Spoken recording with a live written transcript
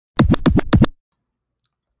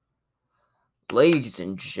Ladies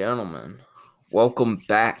and gentlemen, welcome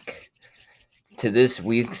back to this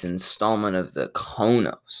week's installment of the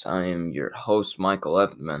Konos. I am your host, Michael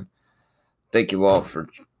Evanman. Thank you all for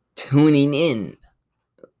tuning in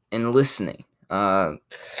and listening. Hope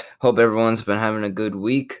everyone's been having a good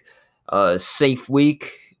week, safe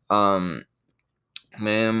week. Man,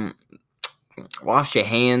 wash your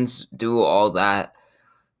hands, do all that,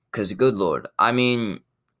 because good Lord, I mean,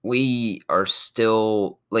 we are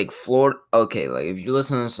still, like, Florida, okay, like, if you're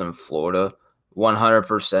listening to some Florida,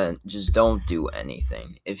 100%, just don't do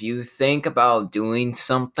anything. If you think about doing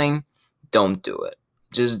something, don't do it.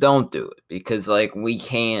 Just don't do it, because, like, we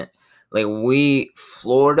can't, like,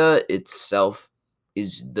 Florida itself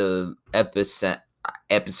is the epicenter,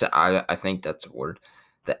 I think that's a word,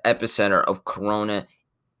 the epicenter of Corona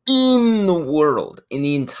in the world, in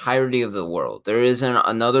the entirety of the world. There isn't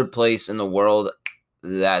another place in the world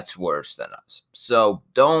that's worse than us. So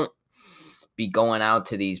don't be going out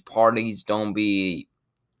to these parties. Don't be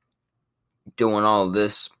doing all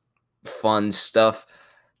this fun stuff.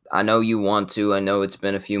 I know you want to. I know it's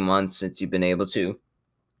been a few months since you've been able to.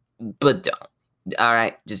 But don't. All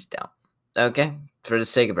right? Just don't. Okay? For the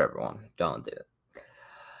sake of everyone, don't do it.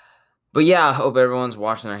 But yeah, I hope everyone's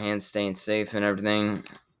washing their hands, staying safe and everything.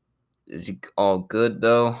 Is it all good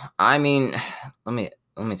though? I mean, let me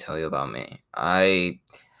tell you about me. I'm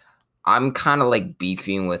kind of like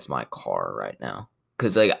beefing with my car right now,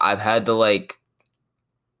 cuz like I've had to like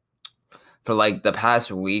for like the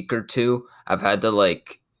past week or two, I've had to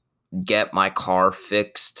like get my car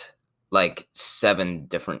fixed like 7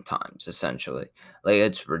 different times essentially. Like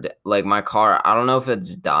it's like my car, I don't know if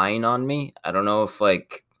it's dying on me. I don't know if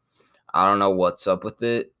like I don't know what's up with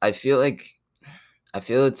it. I feel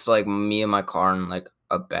it's like me and my car in like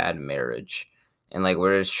a bad marriage, and like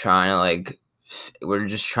we're just trying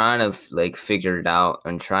to like figure it out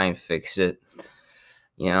and try and fix it,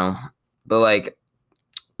 you know. But like,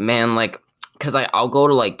 man, like, cause I'll go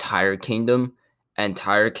to like Tire Kingdom, and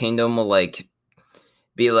Tire Kingdom will like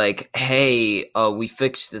be like, hey, we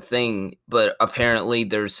fixed the thing, but apparently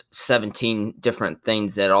there's 17 different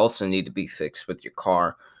things that also need to be fixed with your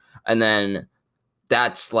car, and then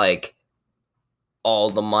that's like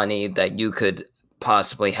all the money that you could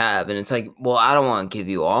possibly have. And it's like, well, I don't want to give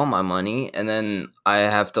you all my money. And then I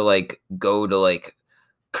have to like go to like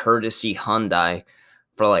Courtesy Hyundai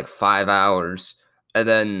for like 5 hours. And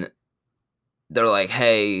then they're like,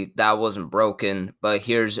 hey, that wasn't broken, but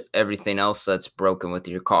here's everything else that's broken with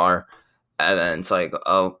your car. And then it's like,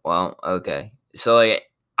 oh, well, okay. So like,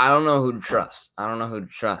 I don't know who to trust. I'm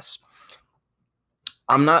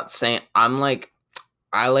not saying I like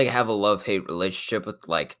have a love-hate relationship with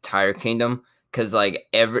like Tire Kingdom, because like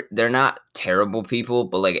they're not terrible people,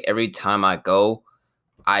 but like every time I go,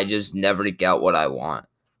 I just never get what I want.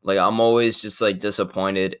 Like I'm always just like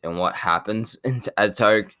disappointed in what happens at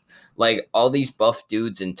Tire. Like all these buff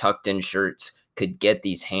dudes in tucked in shirts could get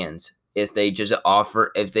these hands if they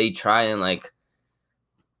try and like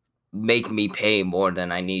make me pay more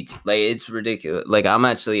than I need to. Like it's ridiculous. Like I'm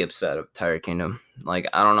actually upset at Tire Kingdom. Like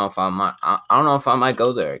I don't know if I might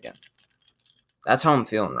go there again. That's how I'm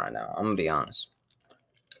feeling right now. I'm gonna be honest.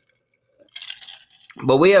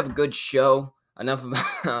 But we have a good show. Enough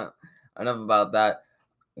about that.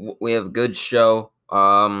 We have a good show.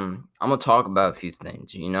 I'm gonna talk about a few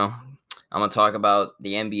things. You know, I'm gonna talk about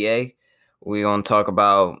the NBA. We're gonna talk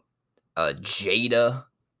about Jada,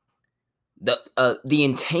 the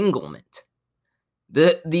entanglement,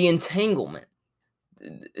 the entanglement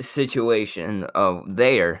situation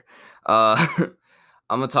there.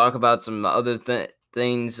 I'm gonna talk about some other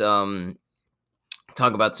things. Talk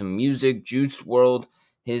about some music. Juice World,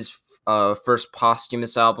 his first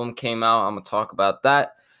posthumous album came out. I'm gonna talk about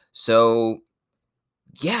that. So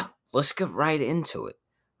yeah, let's get right into it.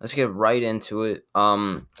 The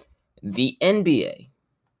NBA,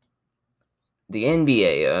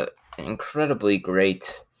 incredibly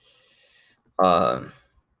great, uh,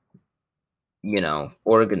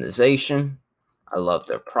 organization. I love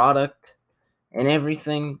their product and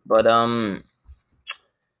everything, but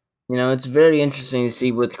it's very interesting to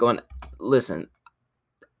see what's going. Listen,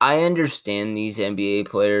 I understand these NBA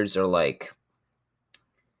players are like,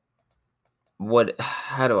 what?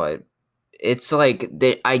 How do I? It's like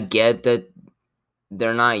I get that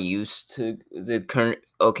they're not used to the current.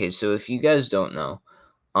 Okay, so if you guys don't know,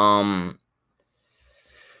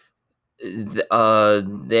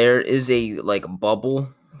 there is a like bubble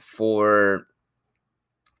for.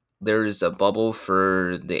 There's a bubble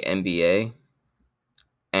for the NBA,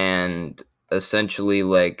 and essentially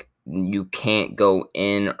like you can't go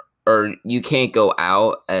in or you can't go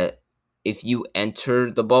out if you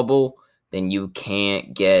enter the bubble, then you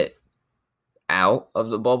can't get out of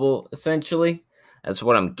the bubble, essentially. That's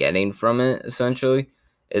what I'm getting from it, essentially.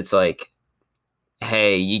 It's like,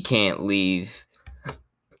 hey, you can't leave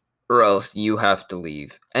or else you have to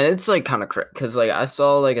leave. And it's like kind of crazy because like I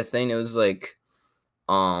saw like a thing,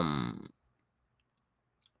 um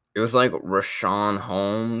it was like Rashawn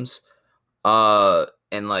Holmes,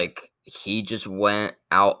 and like he just went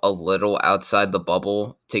out a little outside the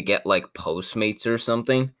bubble to get like Postmates or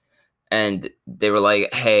something, and they were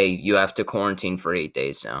like, hey, you have to quarantine for 8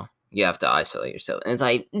 days now, you have to isolate yourself. And it's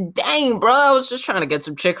like, dang, bro, I was just trying to get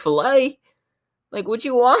some Chick-fil-A. Like, what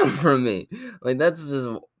you want from me? Like, that's just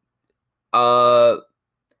uh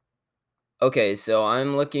okay, so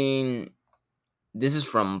I'm looking. This is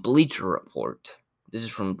from Bleacher Report.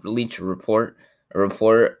 A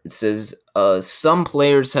report, it says some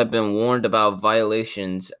players have been warned about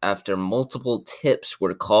violations after multiple tips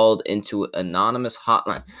were called into anonymous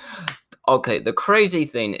hotline. Okay, the crazy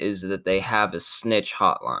thing is that they have a snitch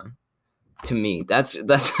hotline. To me, that's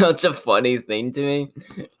such a funny thing to me,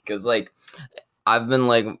 because like I've been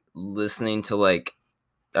like listening to like,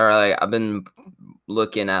 or like I've been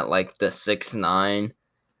looking at like the 6ix9ine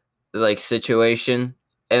like situation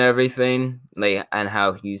and everything, like, and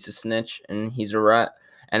how he's a snitch and he's a rat.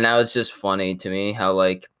 And now it's just funny to me how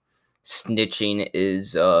like snitching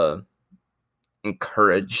is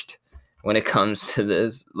encouraged when it comes to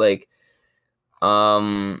this. Like,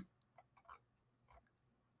 um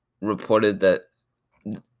reported that,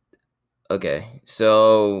 okay,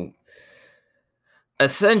 so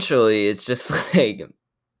essentially it's just like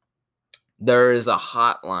there is a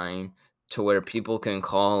hotline to where people can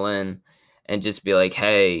call in and just be like,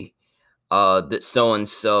 hey, that so and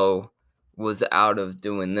so was out of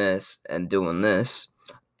doing this and doing this.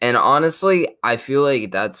 And honestly, I feel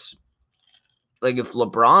like that's like, if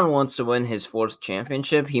LeBron wants to win his 4th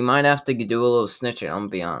championship, he might have to do a little snitching. I'm gonna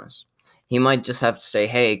be honest. He might just have to say,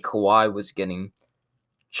 "Hey, Kawhi was getting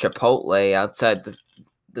Chipotle outside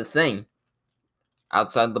the thing,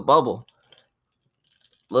 outside the bubble.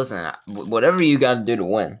 Listen, whatever you got to do to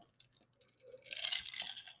win."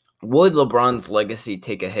 Would LeBron's legacy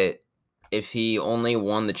take a hit if he only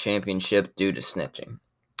won the championship due to snitching?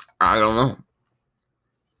 I don't know.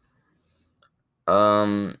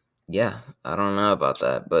 Yeah, I don't know about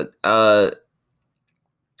that, but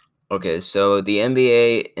okay, so the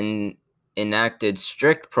NBA enacted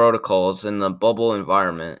strict protocols in the bubble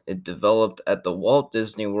environment it developed at the Walt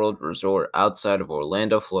Disney World Resort outside of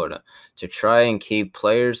Orlando, Florida, to try and keep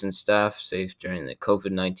players and staff safe during the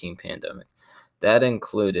COVID-19 pandemic. That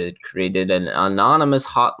included created an anonymous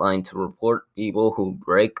hotline to report people who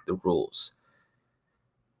break the rules.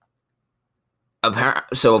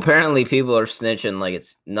 So apparently people are snitching like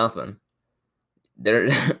it's nothing.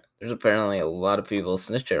 There's apparently a lot of people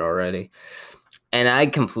snitching already. And I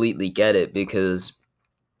completely get it because,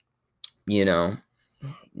 you know,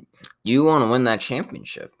 you want to win that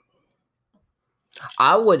championship.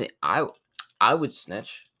 I would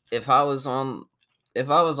snitch if I was on the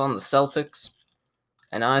Celtics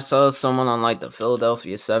and I saw someone on like the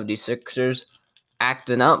Philadelphia 76ers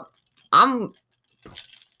acting up. I'm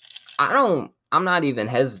not even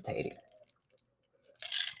hesitating.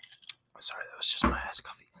 Sorry, that was just my ass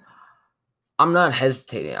coffee. I'm not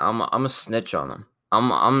hesitating. I'm a snitch on them.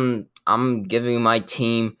 I'm giving my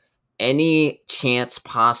team any chance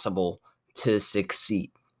possible to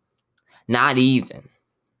succeed. Not even.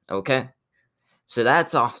 Okay? So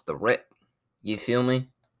that's off the rip. You feel me?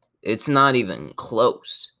 It's not even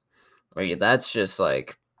close. Right? That's just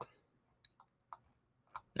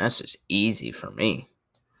easy for me.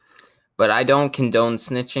 But I don't condone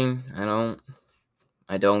snitching.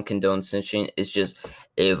 I don't condone snitching. It's just,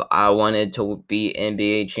 if I wanted to be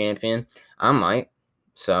NBA champion, I might.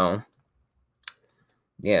 So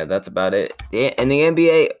yeah, that's about it. And the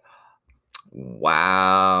NBA,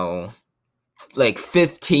 wow, like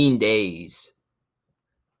 15 days.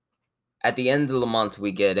 At the end of the month,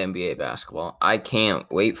 we get NBA basketball. I can't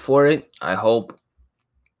wait for it. I hope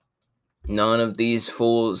none of these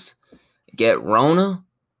fools get Rona,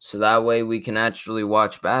 so that way we can actually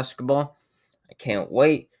watch basketball. I can't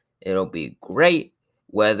wait. It'll be great,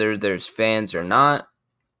 whether there's fans or not.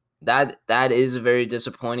 That is a very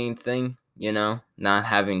disappointing thing, not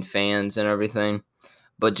having fans and everything.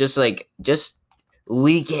 But just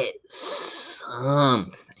we get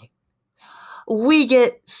something. We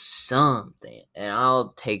get something. And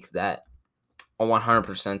I'll take that. I'll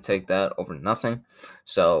 100% take that over nothing.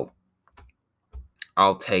 So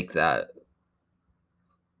I'll take that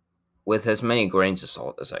with as many grains of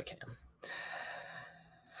salt as I can.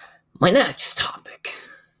 My next topic.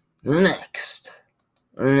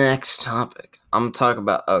 Next topic. I'm gonna talk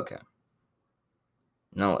about. Okay.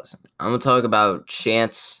 Now listen. I'm gonna talk about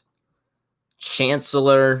Chancellor.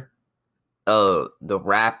 The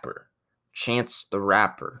rapper. Chance the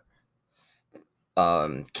Rapper.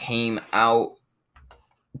 Came out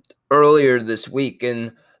earlier this week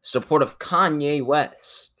in support of Kanye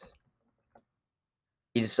West.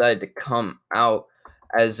 He decided to come out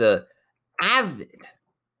as a avid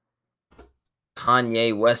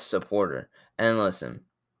Kanye West supporter. And listen,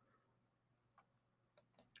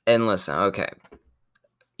 okay.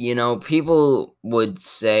 People would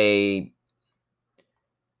say,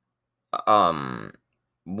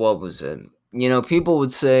 what was it? People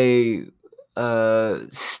would say,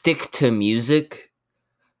 stick to music,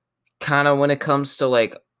 kind of when it comes to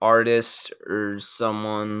like artists or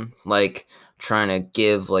someone like trying to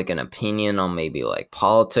give like an opinion on maybe like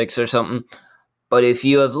politics or something. But if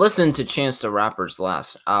you have listened to Chance the Rapper's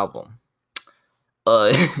last album,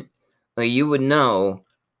 uh, you would know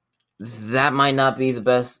that might not be the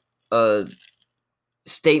best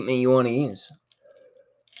statement you want to use,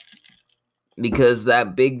 because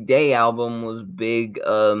that Big Day album was big,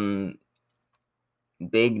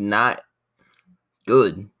 not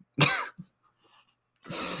good.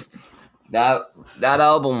 that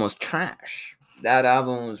album was trash. That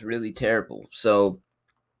album was really terrible. So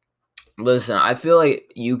listen, I feel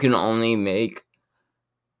like you can only make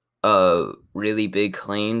really big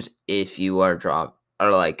claims if you are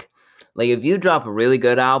like if you drop a really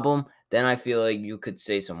good album, then I feel like you could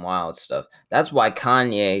say some wild stuff. That's why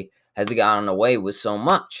Kanye has gotten away with so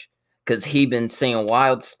much, because he been saying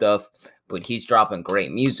wild stuff, but he's dropping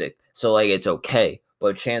great music, so like it's okay.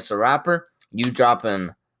 But Chance the Rapper, you dropping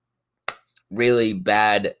really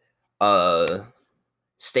bad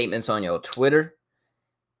statements on your Twitter,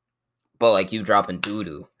 but like you dropping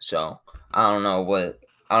doo-doo. So I don't know what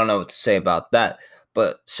to say about that.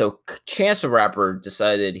 But so Chance the Rapper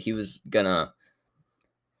decided he was gonna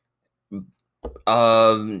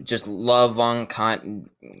just love on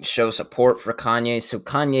show support for Kanye. So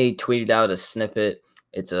Kanye tweeted out a snippet.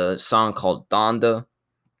 It's a song called Donda,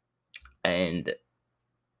 and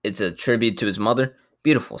it's a tribute to his mother.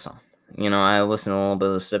 Beautiful song. I listened to a little bit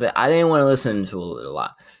of the snippet. I didn't want to listen to it a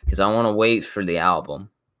lot because I want to wait for the album.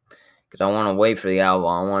 I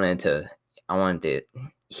wanted to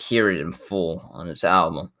hear it in full on this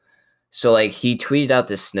album. So like he tweeted out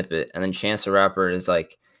this snippet, and then Chance the Rapper is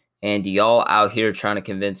like, "And y'all out here trying to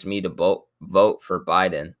convince me to vote for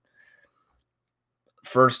Biden."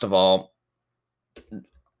 First of all,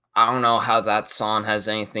 I don't know how that song has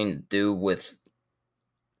anything to do with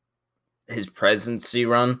his presidency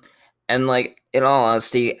run. And like, in all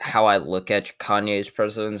honesty, how I look at Kanye's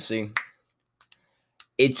presidency,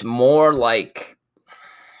 it's more like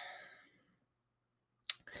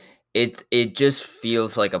it just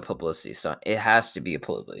feels like a publicity stunt. It has to be a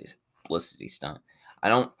publicity stunt. I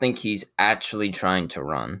don't think he's actually trying to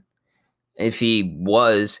run. If he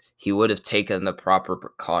was, he would have taken the proper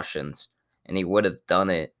precautions, and he would have done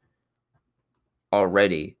it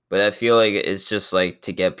already. But I feel like it's just like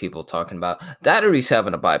to get people talking about that, or he's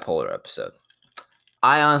having a bipolar episode.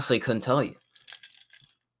 I honestly couldn't tell you.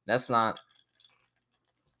 That's not.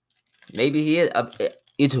 Maybe he is.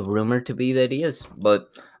 It's a rumor to be that he is, but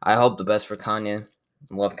I hope the best for Kanye.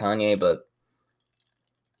 Love Kanye, but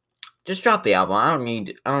just drop the album. I don't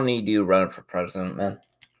need you running for president, man.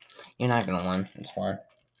 You're not gonna win. It's fine.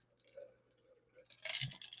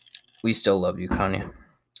 We still love you, Kanye.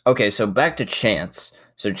 Okay, so back to Chance.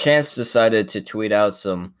 So Chance decided to tweet out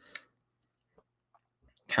some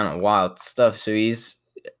kind of wild stuff. So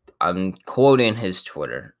I'm quoting his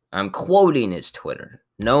Twitter.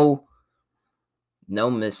 No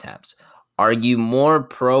mishaps. Are you more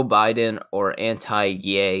pro-Biden or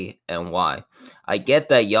anti-Yay, and why? I get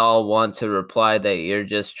that y'all want to reply that you're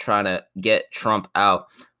just trying to get Trump out,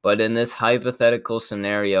 but in this hypothetical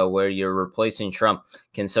scenario where you're replacing Trump,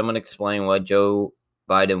 can someone explain why Joe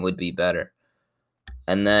Biden would be better?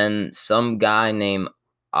 And then some guy named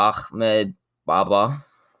Ahmed Baba,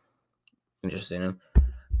 interesting.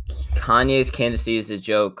 Kanye's candidacy is a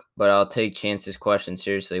joke, but I'll take Chance's question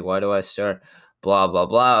seriously. Why do I start? Blah, blah,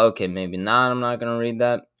 blah. Okay, maybe not. I'm not going to read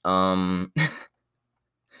that.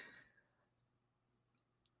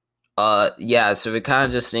 Yeah, so it kind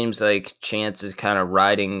of just seems like Chance is kind of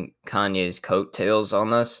riding Kanye's coattails on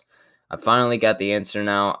this. I finally got the answer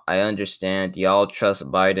now. I understand. Y'all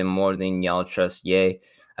trust Biden more than y'all trust Ye.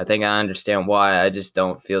 I think I understand why. I just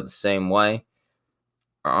don't feel the same way.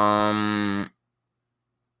 Okay.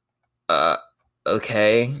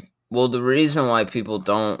 Well, the reason why people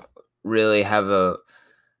don't really have a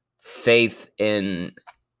faith in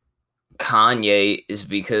Kanye is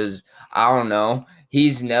because I don't know.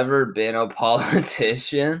 He's never been a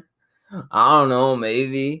politician. I don't know.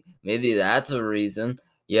 Maybe that's a reason.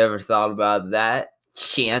 You ever thought about that,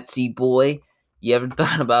 Chancy boy? You ever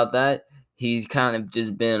thought about that? He's kind of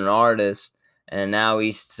just been an artist, and now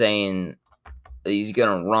he's saying he's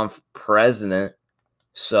gonna run for president.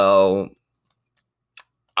 So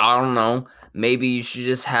I don't know. Maybe you should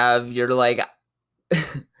just have your like.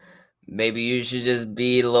 Maybe you should just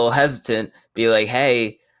be a little hesitant. Be like,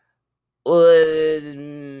 hey,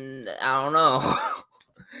 I don't know.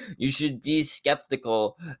 You should be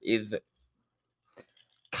skeptical if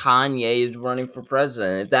Kanye is running for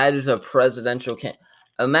president. If that is a presidential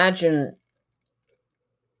imagine.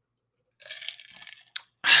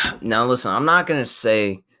 Now listen, I'm not gonna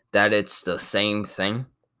say that it's the same thing,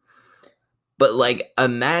 but like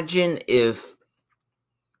imagine if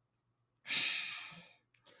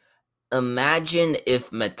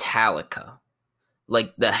Metallica,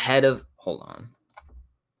 like the head of, hold on.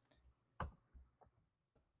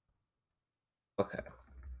 Okay.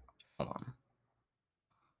 Hold on.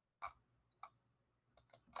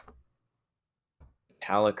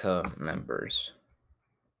 Metallica members.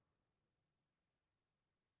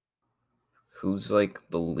 Who's like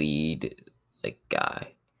the lead like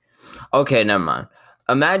guy? Okay, never mind.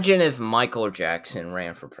 Imagine if Michael Jackson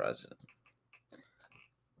ran for president.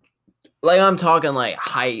 Like I'm talking like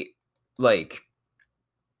height, like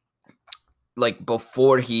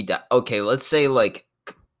before he died. Okay, let's say like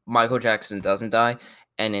Michael Jackson doesn't die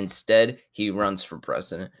and instead he runs for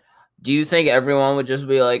president. Do you think everyone would just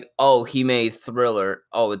be like, "Oh, he made Thriller.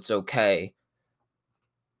 Oh, it's okay."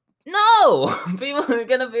 No, people are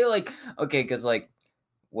gonna be like, okay, because like,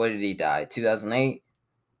 what did he die? 2008.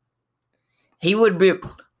 He would be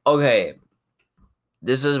okay.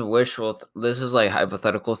 This is wishful. This is like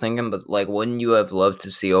hypothetical thinking, but like, wouldn't you have loved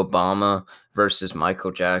to see Obama versus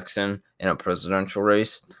Michael Jackson in a presidential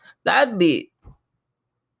race? That'd be.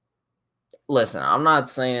 Listen, I'm not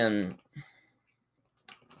saying.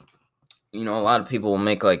 A lot of people will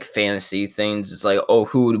make like fantasy things. It's like, oh,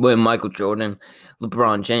 who would win, Michael Jordan,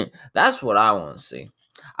 LeBron James? That's what I want to see.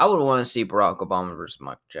 I would want to see Barack Obama versus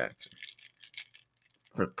Michael Jackson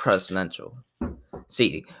for presidential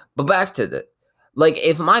seating. But back to the, like,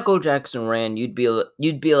 if Michael Jackson ran, you'd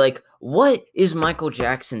be like, what is Michael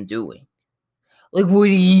Jackson doing? Like, what are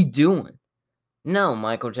he doing? No,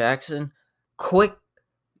 Michael Jackson, quick,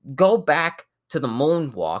 go back to the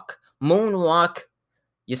moonwalk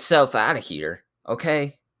yourself out of here,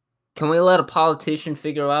 okay? Can we let a politician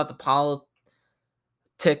figure out the politics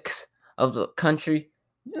of the country?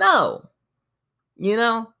 No.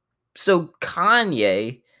 So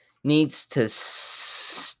Kanye needs to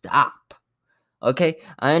stop. Okay?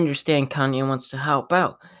 I understand Kanye wants to help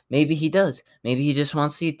out. Maybe he does. Maybe he just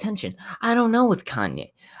wants the attention. I don't know with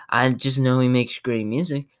Kanye. I just know he makes great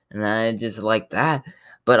music, and I just like that.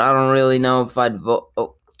 But I don't really know if I'd vote.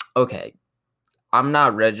 Oh, okay. I'm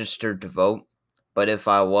not registered to vote, but if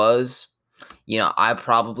I was, I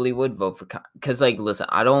probably would vote for, because like, listen,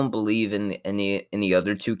 I don't believe in any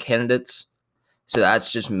other two candidates, so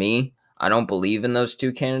that's just me. I don't believe in those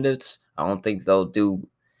two candidates. I don't think they'll do,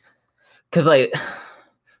 because like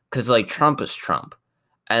Trump is Trump,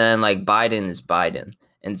 and then like Biden is Biden,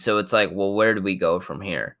 and so it's like, well, where do we go from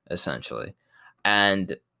here, essentially?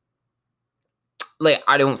 And like,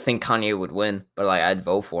 I don't think Kanye would win, but like, I'd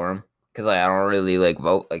vote for him. Because like, I don't really like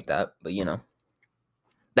vote like that, but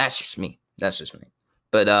that's just me. But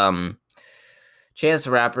Chance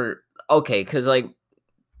the Rapper, okay, because like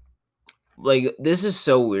this is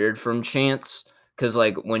so weird from Chance, because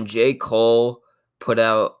like when J. Cole put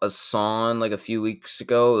out a song like a few weeks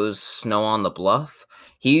ago, it was "Snow on the Bluff."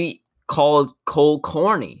 He called Cole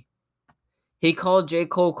corny. He called J.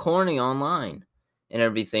 Cole corny online and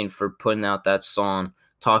everything for putting out that song,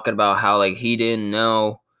 talking about how like he didn't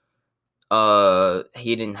know.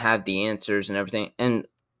 He didn't have the answers and everything. And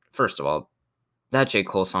first of all, that J.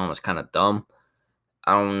 Cole song was kind of dumb.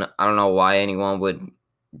 I don't know why anyone would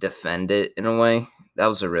defend it in a way. That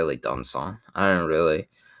was a really dumb song. I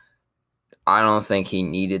don't think he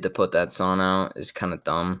needed to put that song out. It's kind of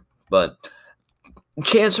dumb. But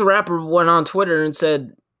Chance the Rapper went on Twitter and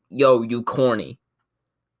said, "Yo, you corny."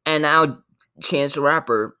 And now Chance the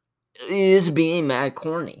Rapper is being mad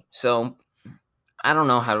corny. So I don't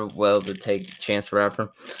know how well to take Chance the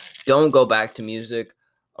Rapper. Don't go back to music.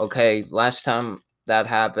 Okay, last time that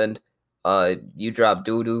happened, you dropped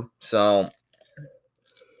doo-doo. So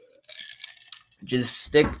just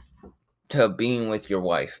stick to being with your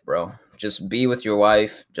wife, bro. Just be with your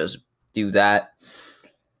wife. Just do that.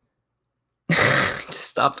 Just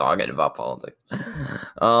stop talking about politics.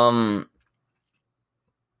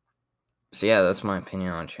 So yeah, that's my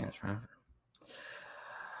opinion on Chance Rapper.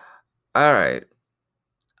 All right,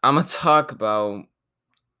 I'm gonna talk about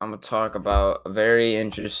a very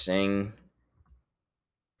interesting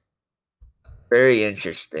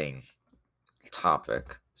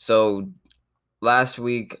topic. So last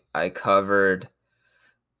week I covered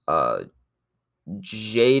uh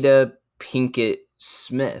Jada Pinkett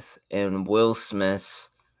Smith and Will Smith's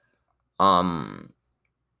um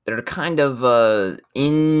they're kind of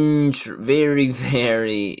very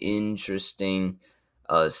very interesting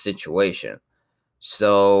situation.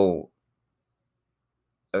 So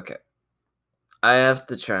okay, I have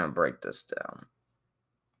to try and break this down.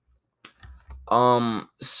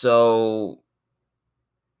 So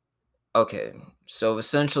okay, so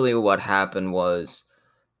essentially what happened was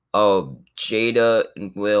Jada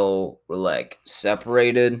and Will were like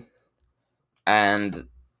separated, and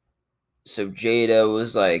so Jada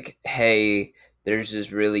was like, "Hey, there's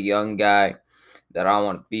this really young guy that I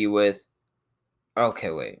want to be with."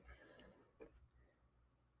 Okay, wait.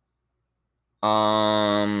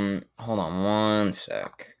 Hold on one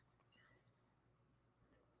sec.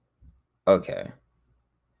 Okay.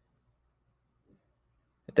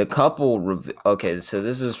 The couple okay, so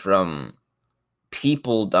this is from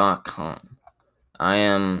people.com. I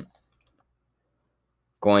am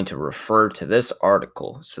going to refer to this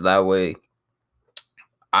article so that way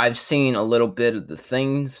I've seen a little bit of the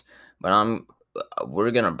things, but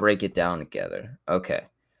we're going to break it down together. Okay.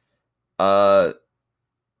 Uh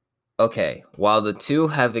Okay, while the two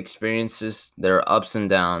have experiences their ups and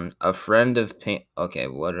downs, a friend of pain. Okay,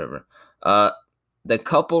 whatever. Uh, the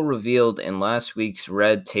couple revealed in last week's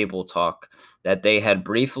Red Table Talk that they had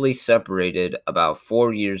briefly separated about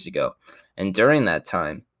 4 years ago, and during that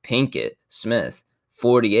time, Pinkett Smith,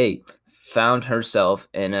 48, found herself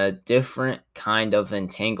in a different kind of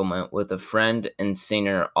entanglement with a friend and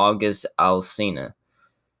singer August Alsina.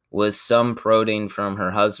 With some prodding from her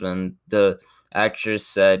husband, the actress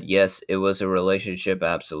said, yes, it was a relationship,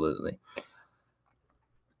 absolutely.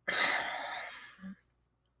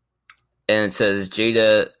 And it says,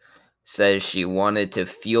 Jada says she wanted to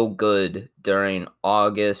feel good during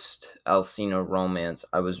August Alsina romance.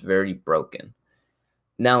 I was very broken.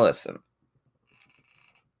 Now listen,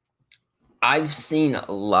 I've seen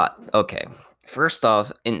a lot. Okay, first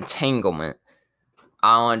off, entanglement.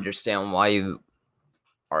 I don't understand why you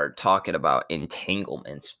are talking about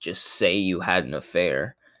entanglements. Just say you had an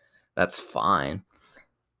affair. That's fine.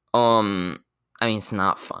 I mean, it's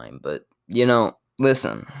not fine, but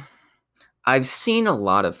listen, I've seen a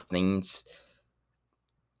lot of things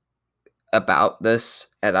about this,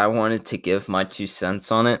 and I wanted to give my 2 cents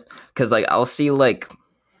on it because, like, I'll see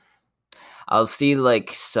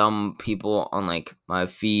like some people on like my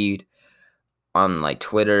feed on like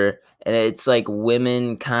Twitter, and it's like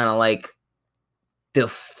women kind of like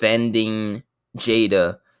defending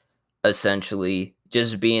Jada essentially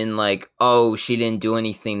just being like, oh, she didn't do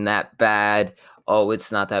anything that bad. Oh, it's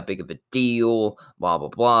not that big of a deal, blah, blah,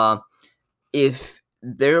 blah. If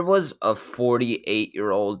there was a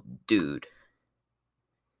 48-year-old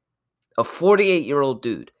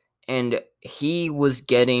dude, and he was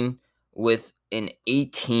getting with an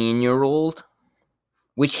 18-year-old,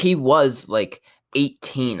 which he was like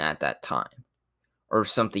 18 at that time or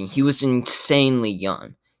something. He was insanely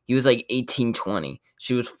young. He was like 18, 20.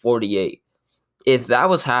 She was 48. If that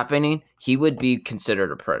was happening, he would be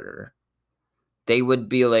considered a predator. They would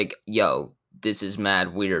be like, yo, this is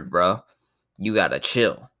mad weird, bro. You gotta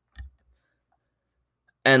chill.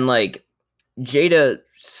 And like Jada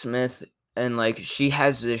Smith, and like she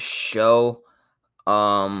has this show,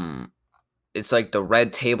 it's like the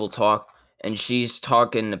Red Table Talk, and she's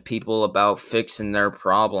talking to people about fixing their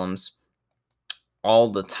problems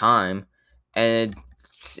all the time. And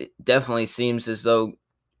it definitely seems as though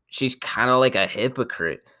she's kind of like a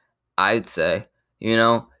hypocrite, I'd say.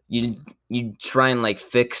 You try and like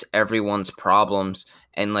fix everyone's problems,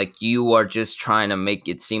 and like you are just trying to make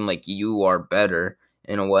it seem like you are better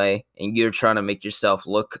in a way, and you're trying to make yourself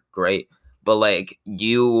look great, but like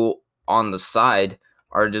you on the side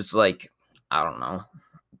are just like, I don't know,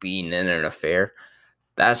 being in an affair.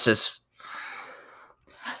 That's just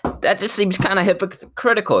that just seems kind of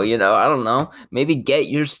hypocritical, I don't know. Maybe get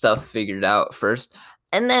your stuff figured out first,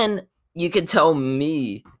 and then you could tell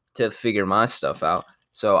me to figure my stuff out.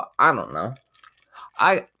 So I don't know.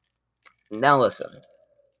 I Now listen.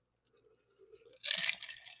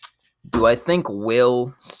 Do I think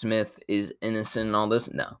Will Smith is innocent in all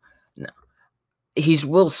this? No, no. He's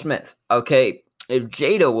Will Smith. Okay, if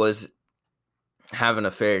Jada was having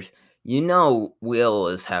affairs, Will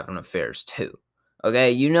is having affairs too.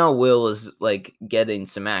 Okay, Will is like getting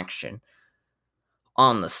some action.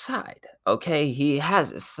 on the side. Okay, he has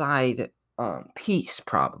a side piece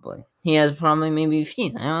probably. He has probably maybe a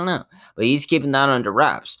few. I don't know, but he's keeping that under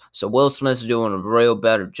wraps. So Will Smith's doing a real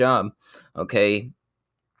better job. Okay,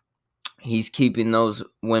 he's keeping those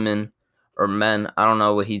women or men. I don't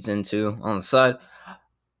know what he's into on the side.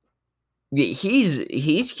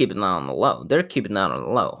 He's keeping that on the low. They're keeping that on the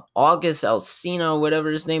low. August Alsina, whatever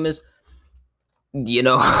his name is,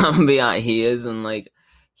 how behind he is, and like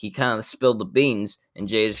he kind of spilled the beans, and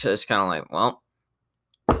Jay's just kind of like, well,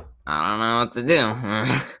 I don't know what to do.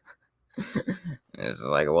 It's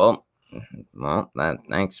like, well, that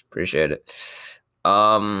thanks, appreciate it.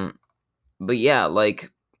 But yeah, like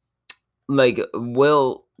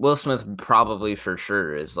Will Smith probably for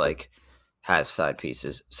sure is like has side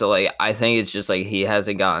pieces. So like I think it's just like he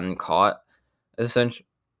hasn't gotten caught essentially,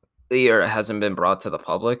 or it hasn't been brought to the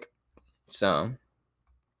public. So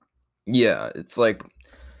yeah, it's like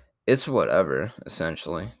it's whatever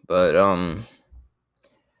essentially. But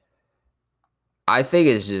I think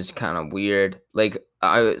it's just kind of weird. Like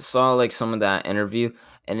I saw like some of that interview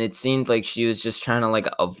and it seemed like she was just trying to like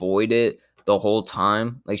avoid it the whole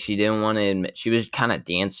time. Like she didn't want to admit, she was kind of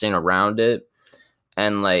dancing around it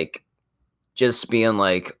and like just being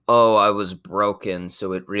like, "Oh, I was broken,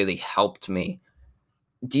 so it really helped me."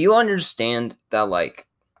 Do you understand that like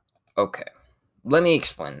okay, let me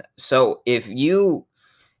explain that. So if you're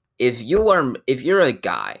a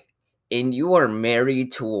guy and you are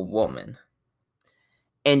married to a woman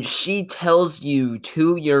and she tells you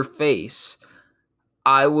to your face,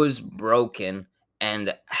 I was broken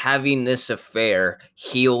and having this affair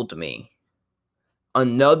healed me.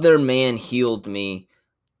 Another man healed me.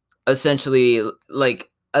 Essentially,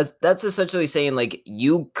 like, that's essentially saying, like,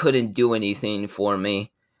 you couldn't do anything for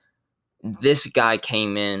me. This guy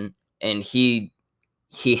came in and he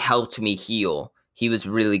helped me heal. He was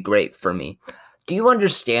really great for me. Do you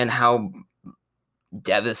understand how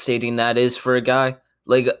devastating that is for a guy?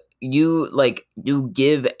 You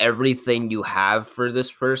give everything you have for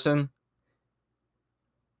this person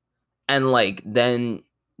and like then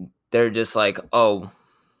they're just like, "Oh,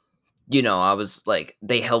 I was like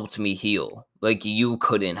they helped me heal. Like you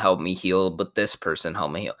couldn't help me heal, but this person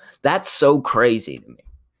helped me heal." That's so crazy to me,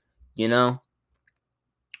 you know?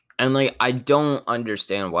 And like I don't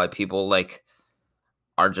understand why people like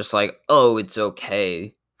are just like, "Oh, it's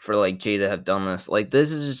okay for like Jay to have done this." Like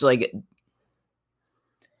this is just like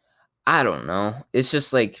I don't know. It's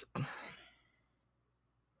just like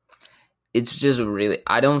it's just really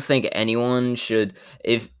I don't think anyone should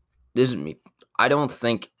if this is me. I don't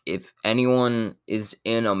think if anyone is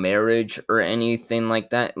in a marriage or anything like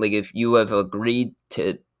that, like if you have agreed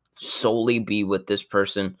to solely be with this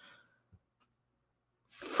person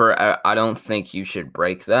for I don't think you should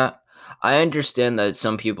break that. I understand that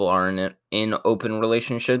some people are in open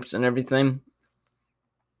relationships and everything,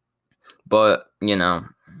 but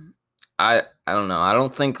I don't know. I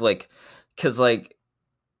don't think like cuz like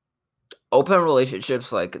open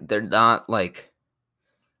relationships like they're not like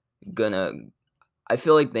gonna I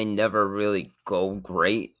feel like they never really go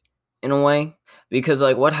great in a way because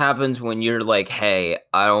like what happens when you're like, "Hey,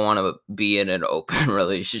 I don't want to be in an open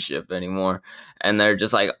relationship anymore." And they're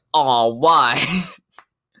just like, "Oh, why?"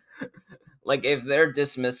 Like if they're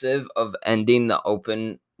dismissive of ending the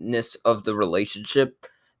openness of the relationship,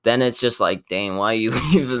 then it's just like, "Dang, why are you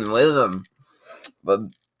even with them?" But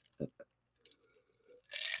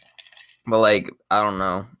like I don't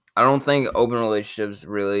know. I don't think open relationships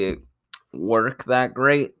really work that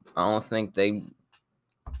great. I don't think they're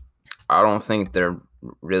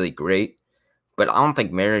really great, but I don't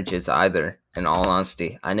think marriage is either. In all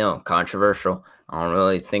honesty, I know controversial. I don't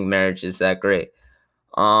really think marriage is that great.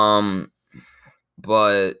 Um,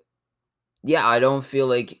 but yeah, I don't feel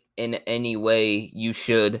like in any way you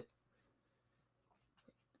should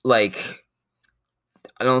like.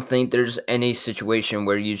 I don't think there's any situation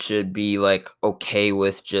where you should be like okay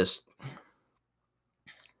with just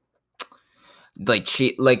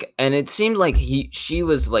like and it seemed like she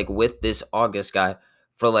was like with this August guy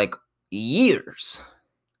for like years.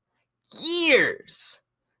 Years.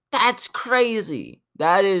 That's crazy.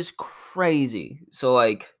 That is crazy. So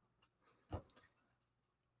like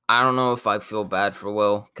I don't know if I feel bad for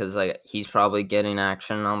Will cuz like he's probably getting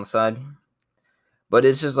action on the side. But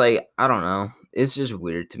it's just like I don't know. It's just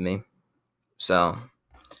weird to me. So,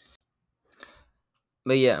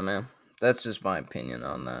 but yeah, man. That's just my opinion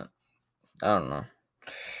on that. I don't know.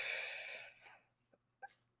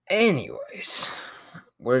 Anyways,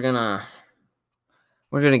 we're gonna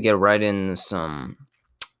get right into some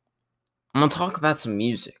I'm gonna talk about some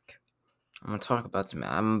music.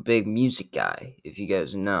 I'm a big music guy, if you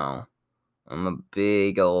guys know. I'm a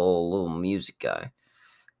big old little music guy.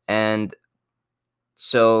 And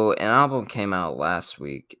so an album came out last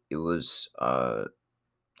week. It was a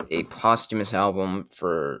posthumous album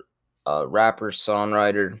for rapper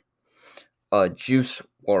songwriter Juice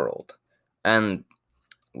World. And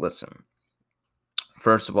listen,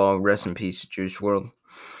 first of all, rest in peace, Juice World.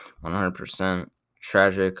 100%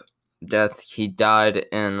 tragic death. He died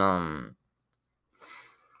in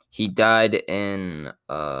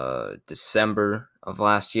December of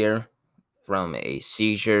last year from a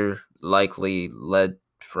seizure, likely led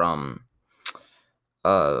from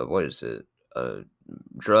what is it?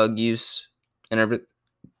 Drug use and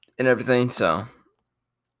everything. So,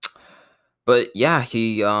 but yeah,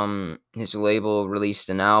 he his label released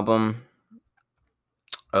an album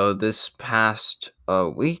this past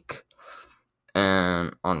week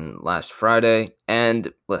and on last Friday.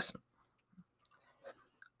 And listen,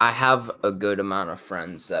 I have a good amount of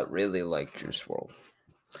friends that really like Juice WRLD.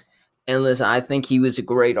 And listen, I think he was a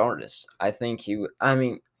great artist.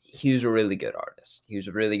 He was a really good artist. He was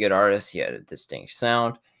a really good artist. He had a distinct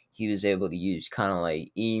sound. He was able to use kind of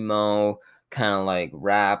like emo, kind of like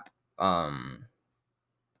rap, a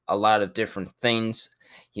lot of different things.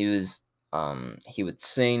 He would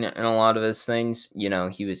sing in a lot of his things.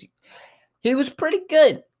 He was pretty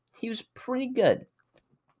good. He was pretty good.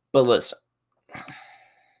 But listen,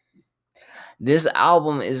 this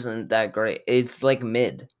album isn't that great. It's like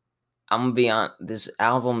mid. I'm gonna be honest. This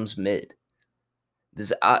album's mid.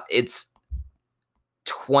 It's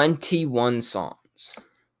 21 songs.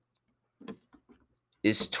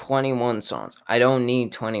 It's 21 songs. I don't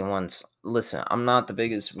need 21. Listen, I'm not the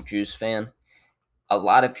biggest Juice fan. A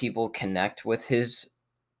lot of people connect with his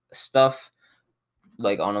stuff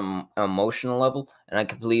like on an emotional level, and I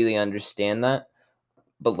completely understand that.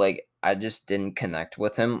 But like, I just didn't connect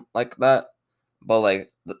with him like that. But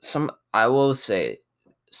like, I will say,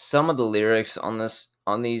 some of the lyrics on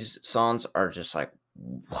these songs are just like,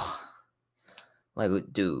 like,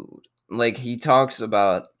 dude, like he talks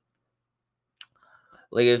about,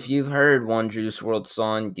 like, if you've heard one Juice WRLD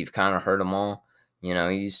song, you've kind of heard them all.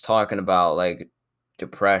 He's talking about like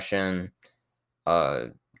depression, uh,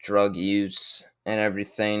 drug use, and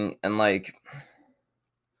everything, and like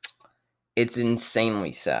it's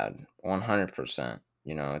insanely sad, 100%.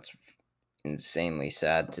 It's insanely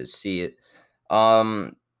sad to see it.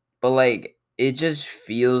 But like it just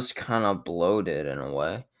feels kind of bloated in a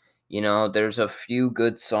way. There's a few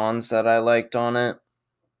good songs that I liked on it,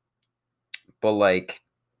 but like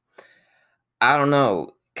I don't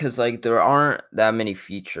know, cause like there aren't that many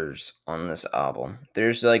features on this album.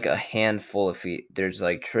 There's like a handful of There's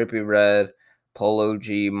like Trippie Redd, Polo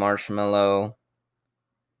G, Marshmello,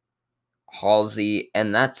 Halsey,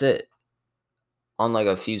 and that's it on like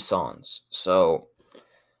a few songs. So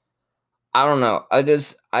I don't know.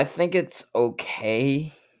 I think it's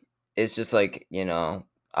okay. It's just like,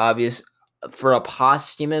 obvious for a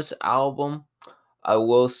posthumous album. I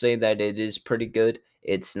will say that it is pretty good.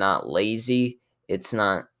 It's not lazy. It's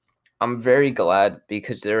not. I'm very glad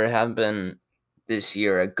because there have been this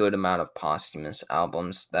year a good amount of posthumous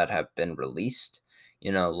albums that have been released.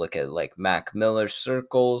 Look at like Mac Miller's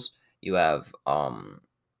Circles. You have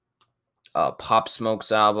Pop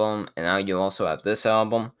Smoke's album, and now you also have this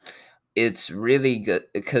album. It's really good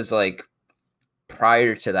because like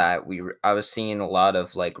prior to that, I was seeing a lot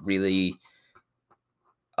of like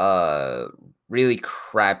uh really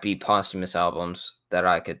crappy posthumous albums that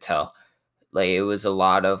I could tell. Like it was a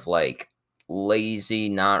lot of like lazy,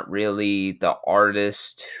 not really the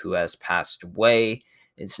artist who has passed away.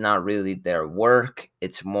 It's not really their work.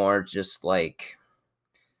 It's more just like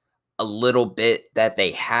a little bit that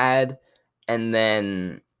they had, and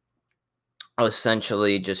then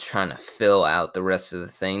essentially just trying to fill out the rest of the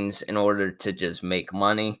things in order to just make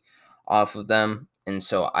money off of them. And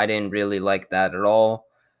so I didn't really like that at all.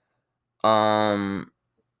 Um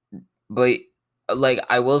but like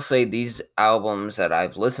I will say these albums that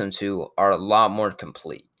I've listened to are a lot more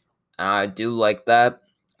complete. And I do like that.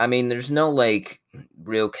 I mean, there's no like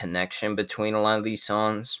real connection between a lot of these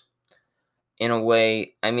songs in a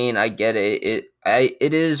way. I mean, I get it.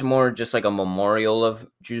 It is more just like a memorial of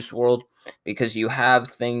Juice World because you have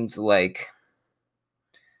things like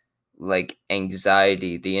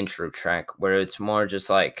Anxiety, the intro track, where it's more just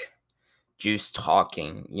like Juice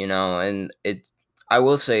talking, and I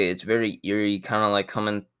will say it's very eerie, kind of like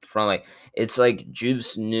coming from like it's like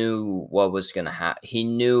Juice knew what was gonna happen. He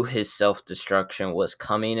knew his self destruction was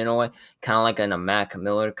coming in a way, kind of like in a Mac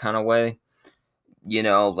Miller kind of way,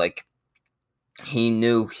 like he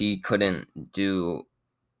knew he couldn't do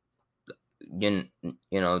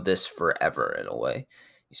this forever in a way.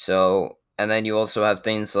 So And then you also have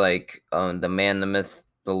things like the man, the myth,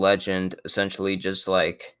 the legend, essentially just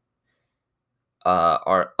like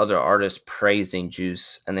other artists praising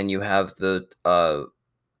Juice. And then you have the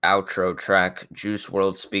outro track, Juice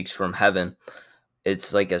World Speaks from Heaven.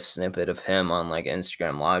 It's like a snippet of him on like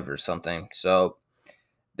Instagram Live or something. So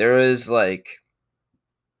there is like,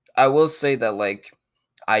 I will say that like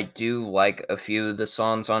I do like a few of the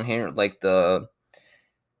songs on here, like the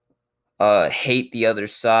Hate the Other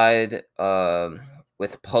Side,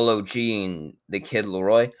 with Polo G and the Kid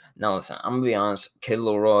Leroy. Now listen, I'm gonna be honest, Kid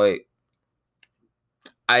Leroy,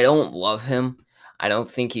 I don't love him. I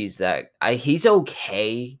don't think he's that. He's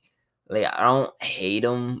okay. Like I don't hate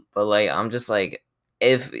him, but like I'm just like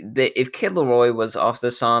if Kid Leroy was off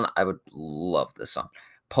the song, I would love the song.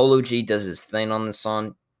 Polo G does his thing on the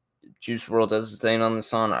song. Juice World does his thing on the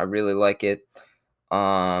song. I really like it.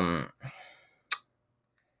 Um,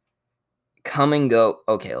 Come and Go.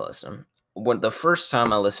 Okay, listen. When the first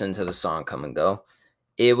time I listened to the song Come and Go,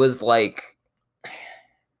 it was like,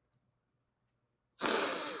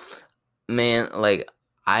 man, like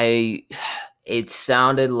I it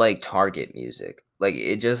sounded like Target music. Like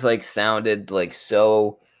it just like sounded like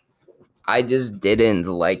so I just didn't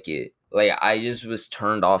like it. Like I just was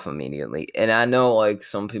turned off immediately. And I know like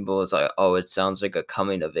some people it's like, "Oh, it sounds like a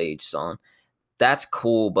coming of age song." That's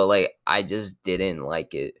cool, but like I just didn't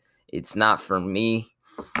like it. It's not for me.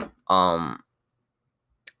 Um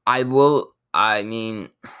I mean,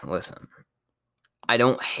 listen. I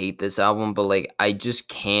don't hate this album, but like I just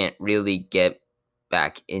can't really get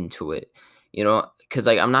back into it. You know, cuz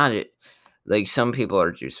like I'm not like some people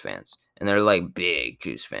are Juice fans and they're like big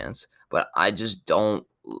Juice fans, but I just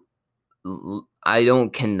I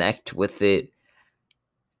don't connect with it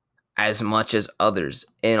as much as others.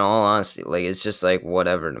 In all honesty, like it's just like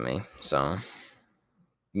whatever to me. So,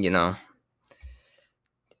 you know,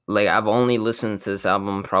 like I've only listened to this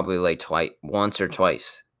album probably like twice, once or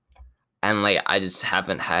twice. And like I just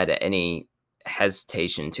haven't had any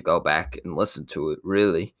hesitation to go back and listen to it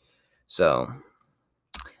really. So,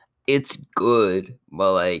 it's good,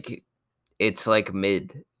 but like it's like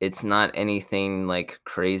mid. It's not anything like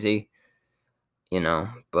crazy,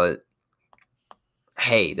 but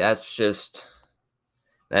hey, that's just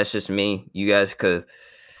me. You guys could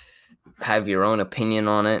have your own opinion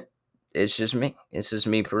on it. It's just me. It's just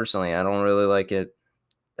me personally. I don't really like it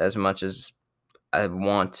as much as I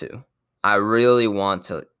want to. I really want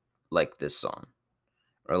to like this song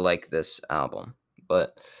or like this album,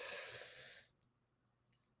 but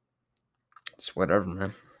it's whatever,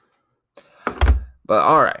 man. But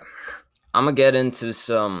all right, I'm gonna get into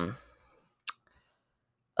some.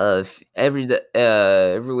 Every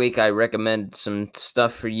week I recommend some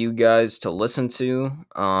stuff for you guys to listen to.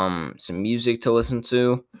 Some music to listen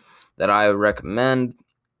to that I recommend.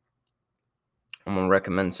 I'm gonna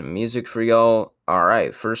recommend some music for y'all. All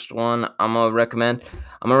right, first one I'm gonna recommend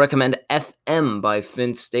FM by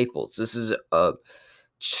Vince Staples. This is a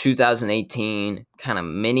 2018 kind of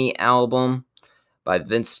mini album by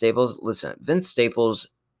Vince Staples. Listen, Vince Staples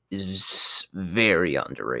is very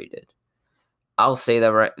underrated. I'll say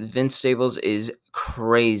that right. Vince Staples is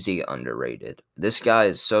crazy underrated. This guy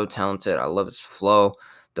is so talented. I love his flow.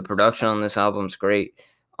 The production on this album's great.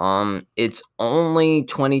 It's only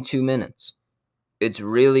 22 minutes. It's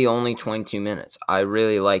really only 22 minutes. I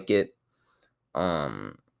really like it. A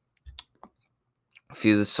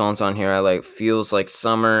few of the songs on here I like. Feels Like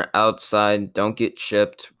Summer, Outside, Don't Get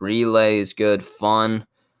Chipped, Relay is good, fun.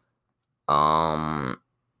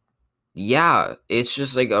 Yeah, it's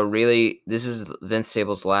just like this is Vince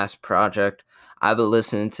Staples' last project. I've been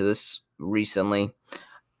listening to this recently.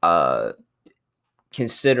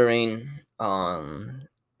 Considering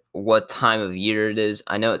what time of year it is.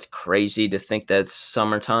 I know it's crazy to think that it's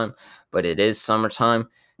summertime, but it is summertime.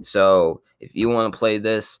 So if you want to play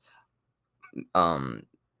this,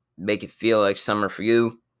 make it feel like summer for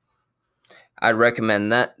you, I'd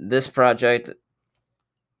recommend that this project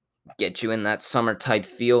get you in that summer type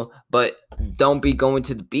feel, but don't be going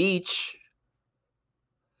to the beach.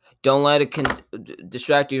 Don't let it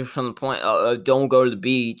distract you from the point. Don't go to the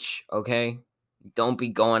beach, okay? Don't be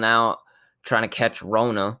going out trying to catch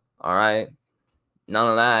Rona, all right? None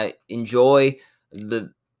of that. Enjoy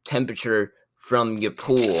the temperature from your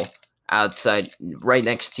pool outside, right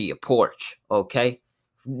next to your porch, okay?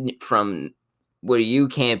 From where you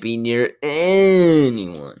can't be near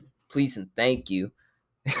anyone. Please and thank you.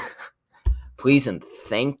 Please and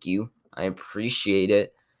thank you. I appreciate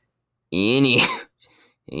it. Any.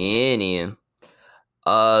 The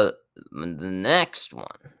next one,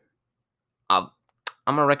 I'm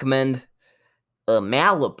gonna recommend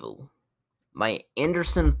Malibu by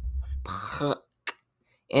Anderson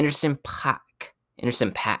Anderson .Paak.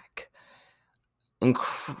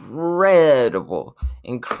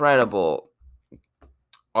 Incredible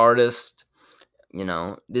artist. You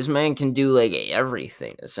know, this man can do like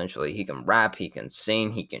everything essentially. He can rap, he can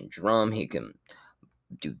sing, he can drum, he can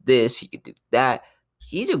do this, he can do that.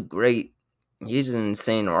 He's an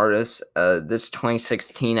insane artist. This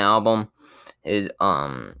 2016 album is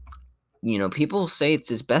people say it's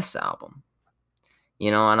his best album.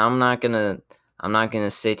 And I'm not gonna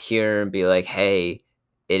sit here and be like, hey,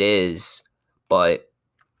 it is, but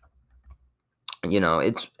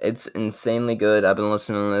it's insanely good. I've been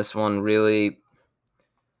listening to this one really.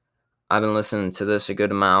 I've been listening to this a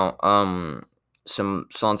good amount. Some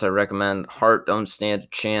songs I recommend: "Heart Don't Stand a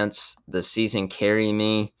Chance," "The Season Carry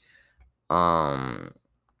Me." I'd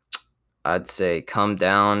say "Come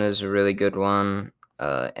Down" is a really good one.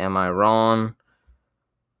 "Am I Wrong?"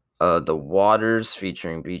 "The Waters"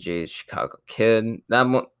 featuring BJ's Chicago Kid. That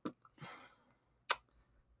one.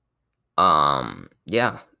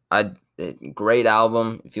 Yeah, great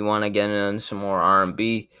album. If you want to get into some more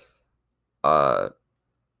R&B, I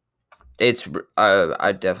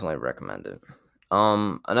definitely recommend it.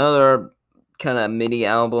 Another kind of mini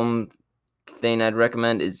album thing I'd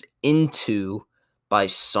recommend is "Into" by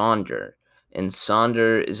Sonder. And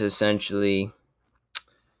Sonder is essentially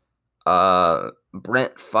Brent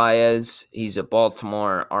Faiyaz. He's a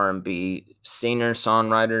Baltimore R&B singer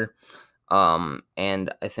songwriter.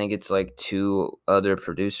 And I think it's like two other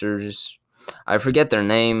producers. I forget their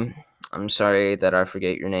name. I'm sorry that I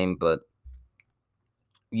forget your name, but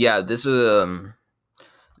yeah, this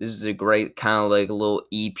is a great kind of like a little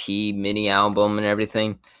EP mini album and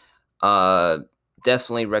everything.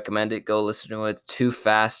 Definitely recommend it. Go listen to it. Too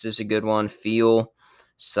Fast is a good one. Feel,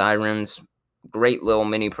 Sirens, great little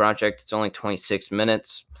mini project. It's only 26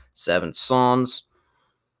 minutes, 7 songs.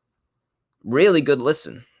 Really good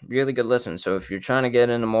listen. So if you're trying to get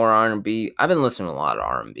into more R&B, I've been listening to a lot of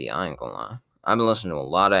R&B. I ain't gonna lie. I've been listening to a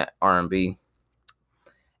lot of R&B.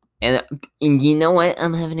 And you know what?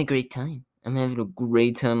 I'm having a great time. I'm having a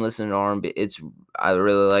great time listening to R&B. I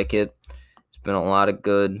really like it. It's been a lot of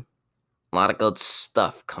good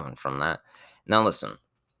stuff coming from that. Now listen,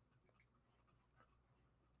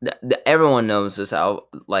 everyone knows this album.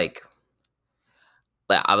 Like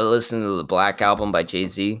I was listening to the Black Album by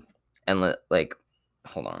Jay-Z, and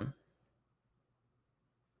hold on.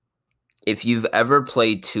 If you've ever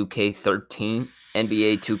played 2K13,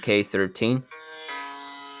 NBA 2K13,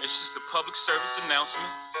 it's just a public service announcement.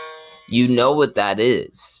 You know what that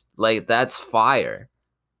is. Like, that's fire.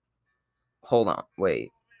 Hold on. Wait,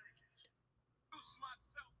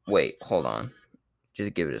 hold on.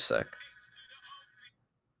 Just give it a sec.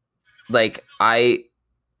 Like, I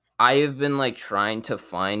have been, like, trying to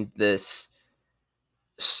find this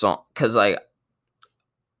song, because, like,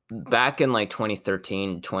 back in, like,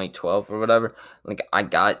 2013, 2012 or whatever, like, I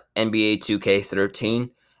got NBA 2K13,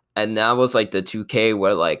 and that was, like, the 2K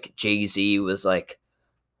where, like, Jay-Z was, like,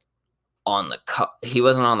 on the he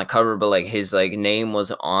wasn't on the cover, but like his like name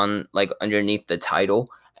was on like underneath the title,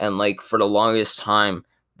 and like for the longest time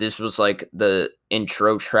this was like the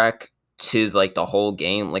intro track to like the whole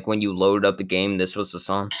game. Like when you loaded up the game, this was the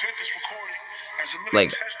song.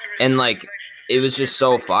 Like, and like it was just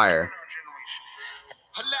so fire.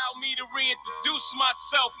 Allow me to reintroduce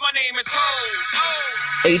myself. My name is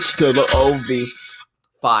Ho. H to the OV.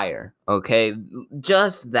 Fire. Okay,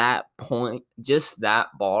 just that point, just that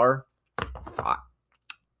bar.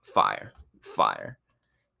 Fire.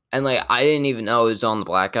 And like I didn't even know it was on the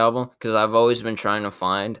Black Album, because I've always been trying to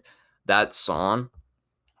find that song,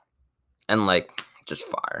 and like just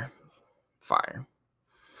fire.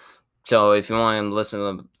 So if you want to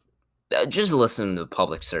listen to, just listen to the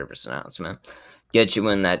public service announcement, get you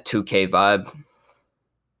in that 2K vibe.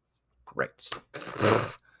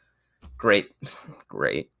 Great.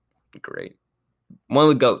 One of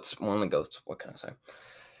the goats. What can I say?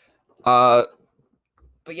 But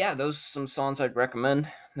yeah, those are some songs I'd recommend.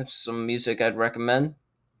 There's some music I'd recommend.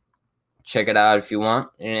 Check it out if you want,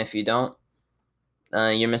 and if you don't,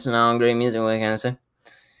 you're missing out on great music. What can I say?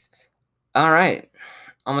 All right,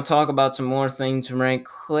 I'm gonna talk about some more things right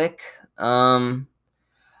quick. Okay,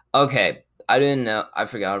 I didn't know. I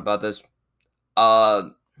forgot about this.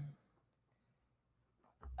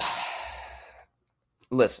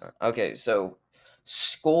 Listen. Okay, so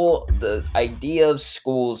the idea of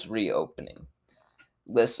schools reopening.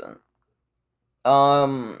 Listen.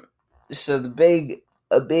 So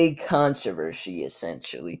a big controversy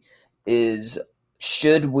essentially is,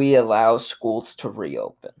 should we allow schools to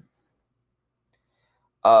reopen?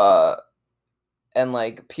 And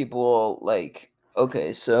like people like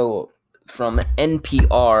Okay, so from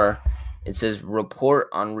NPR, it says report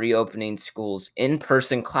on reopening schools.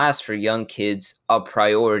 In-person class for young kids a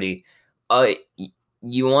priority.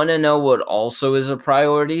 You want to know what also is a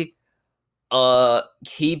priority?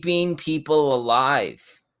 Keeping people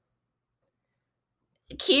alive.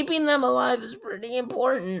 Keeping them alive is pretty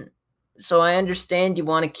important. So I understand you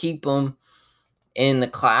want to keep them in the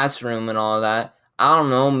classroom and all that. I don't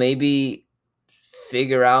know, maybe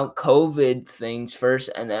figure out COVID things first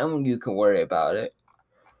and then you can worry about it.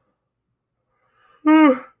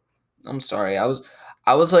 I'm sorry. I was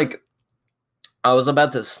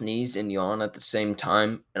about to sneeze and yawn at the same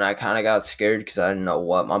time, and I kind of got scared because I didn't know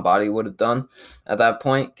what my body would have done at that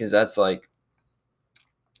point. Because that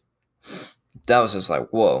was just like,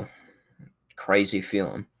 whoa, crazy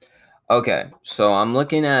feeling. Okay, so I'm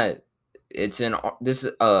looking at it's in this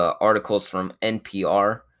articles from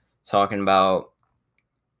NPR talking about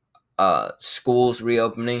schools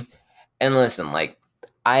reopening. And listen, like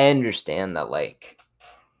I understand that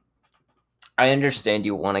I understand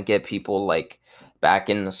you want to get people like back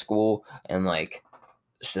into school and like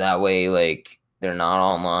so that way like they're not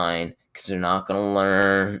online because they're not gonna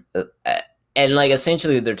learn and like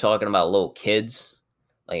essentially they're talking about little kids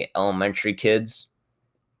like elementary kids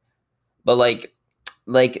but like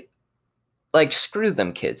screw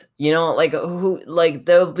them kids, you know, like who like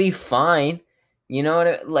they'll be fine, you know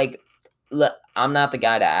what I'm not the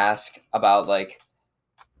guy to ask about like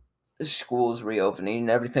schools reopening and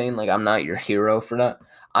everything. Like I'm not your hero for that.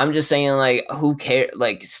 I'm just saying like who care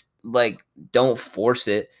like don't force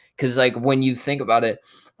it cuz like when you think about it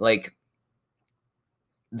like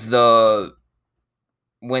the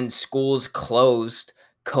when schools closed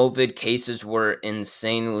COVID cases were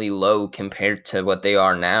insanely low compared to what they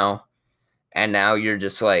are now. And now you're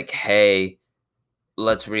just like, "Hey,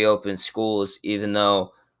 let's reopen schools even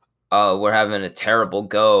though we're having a terrible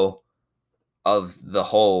go of the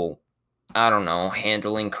whole I don't know,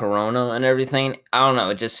 handling corona and everything. I don't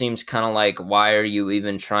know. It just seems kind of like, why are you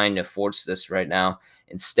even trying to force this right now?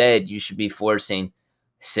 Instead, you should be forcing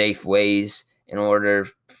safe ways in order,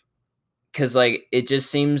 because like it just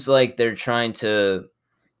seems like they're trying to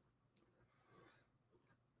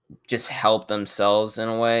just help themselves in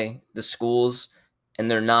a way, the schools, and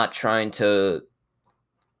they're not trying to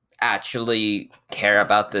actually care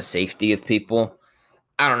about the safety of people.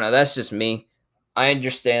 I don't know. That's just me. I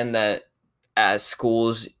understand that as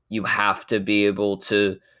schools, you have to be able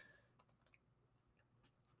to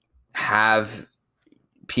have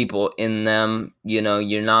people in them. You know,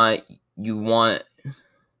 you want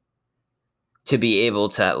to be able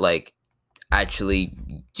to like actually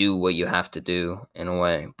do what you have to do in a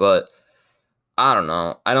way. But I don't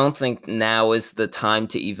know. I don't think now is the time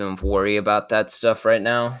to even worry about that stuff right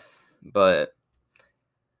now. But,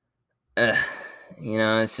 uh,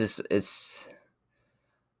 it's just, it's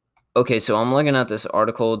okay, so I'm looking at this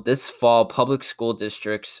article. This fall, public school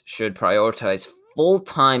districts should prioritize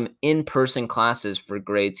full-time in-person classes for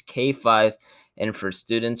grades K-5 and for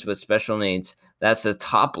students with special needs. That's a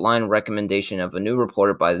top-line recommendation of a new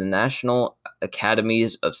report by the National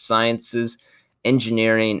Academies of Sciences,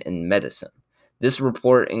 Engineering, and Medicine. This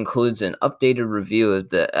report includes an updated review of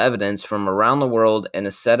the evidence from around the world and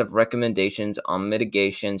a set of recommendations on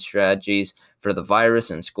mitigation strategies for the virus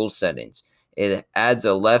in school settings. It adds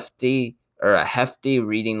a hefty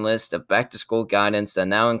reading list of back to school guidance that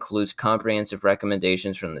now includes comprehensive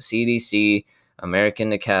recommendations from the CDC,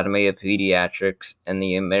 American Academy of Pediatrics, and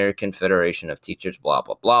the American Federation of Teachers, blah,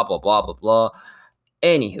 blah, blah, blah, blah, blah, blah.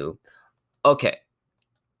 Anywho, okay,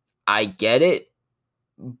 I get it.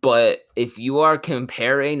 But if you are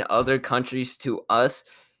comparing other countries to us,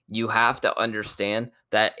 you have to understand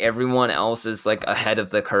that everyone else is like ahead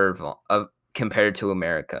of the curve of compared to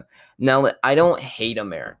America. Now, I don't hate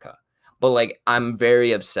America, but like I'm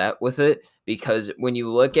very upset with it because when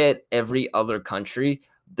you look at every other country,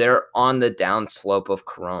 they're on the downslope of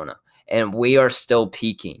corona and we are still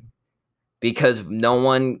peaking because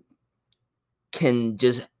can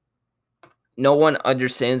just no one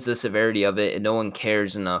understands the severity of it and no one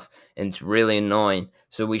cares enough, and it's really annoying.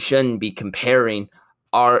 So we shouldn't be comparing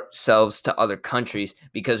ourselves to other countries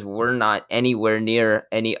because we're not anywhere near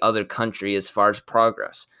any other country as far as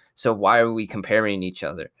progress. So why are we comparing each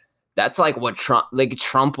other? That's like what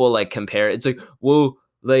Trump will like compare. It's like, well,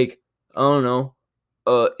 like I don't know,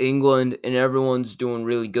 England and everyone's doing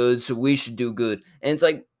really good, so we should do good. And it's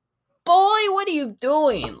like, boy, what are you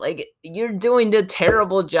doing? Like you're doing the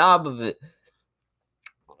terrible job of it.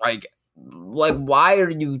 Like why are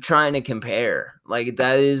you trying to compare? Like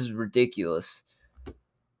that is ridiculous.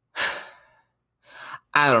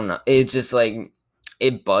 I don't know. It's just like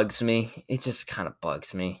it bugs me. It just kind of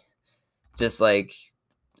bugs me. Just like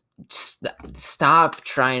stop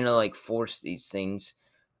trying to like force these things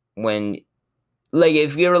when like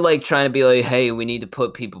if you're like trying to be like, hey, we need to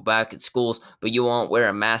put people back at schools, but you won't wear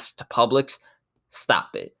a mask to Publix,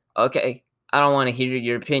 stop it. Okay? I don't want to hear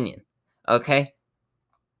your opinion. Okay?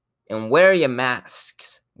 And wear your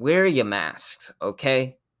masks. Wear your masks,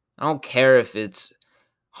 okay? I don't care if it's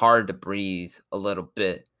hard to breathe a little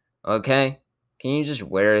bit. Okay? Can you just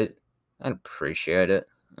wear it? I'd appreciate it.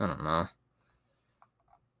 I don't know.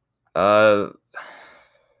 Uh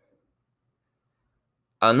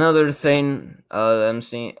Another thing I'm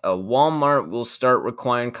seeing, Walmart will start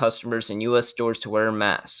requiring customers in U.S. stores to wear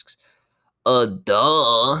masks.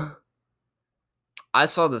 Duh. I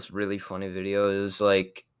saw this really funny video. It was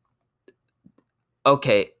like,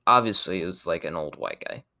 okay, obviously it was like an old white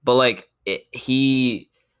guy, but like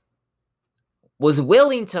he was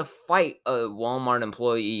willing to fight a Walmart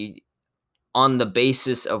employee on the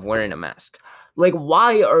basis of wearing a mask. Like,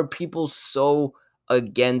 why are people so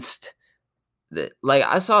against like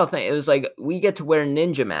I saw a thing. It was like we get to wear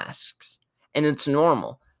ninja masks, and it's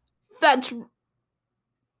normal. That's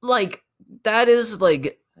like that is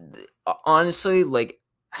like honestly like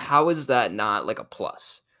how is that not like a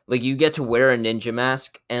plus? Like you get to wear a ninja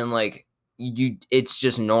mask, and like it's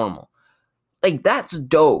just normal. Like that's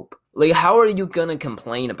dope. Like how are you gonna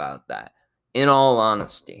complain about that? In all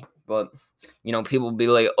honesty, but people be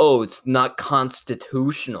like, oh, it's not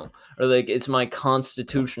constitutional, or like it's my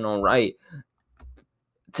constitutional right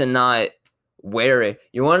to not wear it.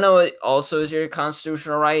 You want to know what also is your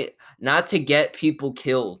constitutional right? Not to get people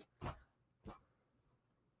killed.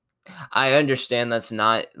 I understand that's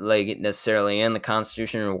not like necessarily in the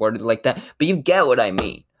Constitution or worded like that, but you get what I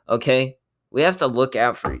mean, okay? We have to look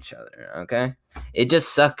out for each other, okay? It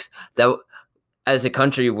just sucks that as a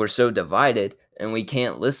country we're so divided and we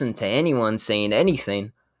can't listen to anyone saying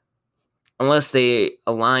anything unless they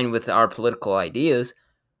align with our political ideas.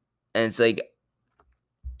 And it's like,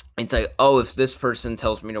 oh, if this person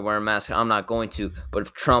tells me to wear a mask, I'm not going to. But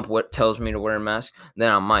if Trump tells me to wear a mask,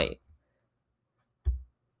 then I might.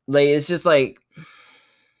 Like, it's just like,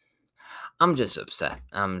 I'm just upset.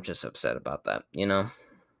 I'm just upset about that,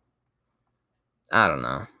 I don't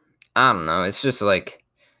know. I don't know. It's just like,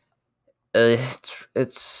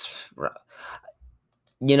 it's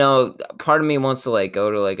part of me wants to like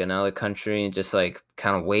go to like another country and just like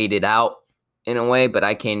kind of wait it out in a way, but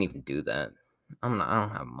I can't even do that. I don't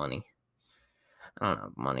have money. I don't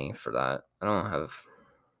have money for that. I don't have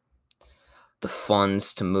the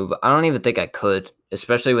funds to move. I don't even think I could,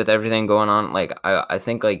 especially with everything going on. Like I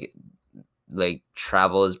think like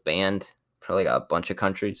travel is banned for like a bunch of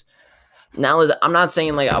countries. Now I'm not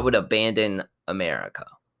saying like I would abandon America.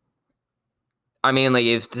 I mean, like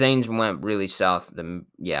if things went really south, then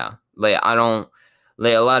yeah. Like I don't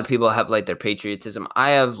like a lot of people have like their patriotism.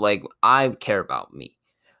 I care about me.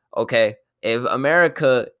 Okay? If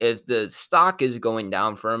the stock is going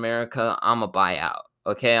down for America, I'm a buy out.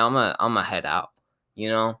 Okay? I'm a head out, you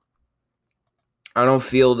know? I don't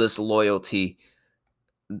feel this loyalty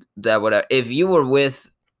that would a if you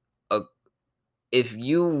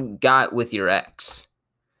got with your ex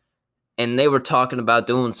and they were talking about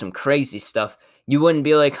doing some crazy stuff, you wouldn't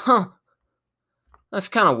be like, "Huh, that's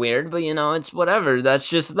kind of weird, but it's whatever. That's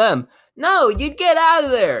just them." No, you'd get out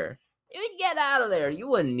of there. You'd get out of there. You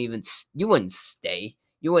wouldn't stay.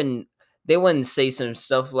 They wouldn't say some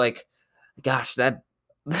stuff like, "Gosh, that."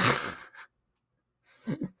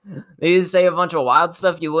 They just say a bunch of wild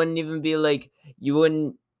stuff. You wouldn't even be like, you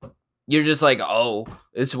wouldn't. You're just like, oh,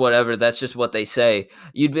 it's whatever. That's just what they say.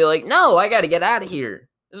 You'd be like, no, I got to get out of here.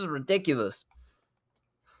 This is ridiculous.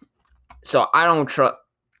 So I don't trust.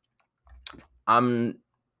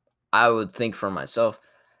 I would think for myself,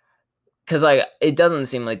 because like it doesn't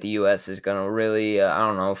seem like the U.S. is gonna really, I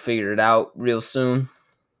don't know, figure it out real soon.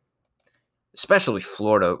 Especially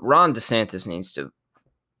Florida. Ron DeSantis needs to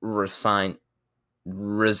resign,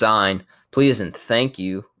 please and thank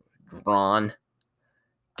you, Ron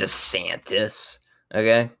DeSantis.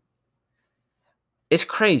 Okay, it's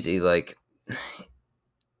crazy. Like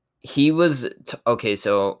he was okay.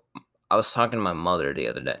 So I was talking to my mother the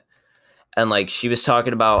other day, and like she was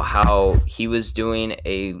talking about how he was doing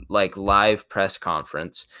a like live press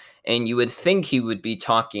conference, and you would think he would be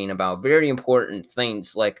talking about very important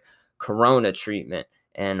things like corona treatment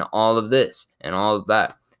and all of this and all of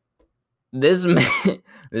that. This man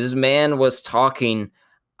this man was talking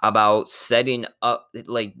about setting up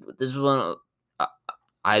like this one.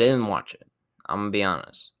 I didn't watch it. I'm gonna be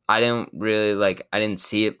honest. I didn't really I didn't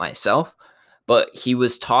see it myself, but he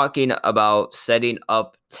was talking about setting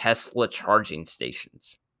up Tesla charging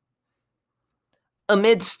stations.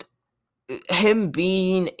 Amidst him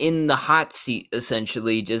being in the hot seat,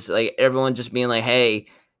 essentially, just like everyone just being like, hey,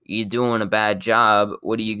 you're doing a bad job.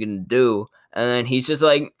 What are you going to do? And then he's just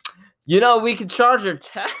like, we could charge our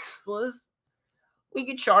Teslas. We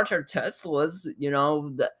could charge our Teslas,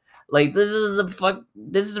 like this is a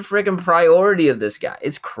freaking priority of this guy.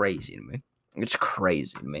 It's crazy to me. It's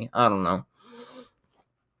crazy to me. I don't know.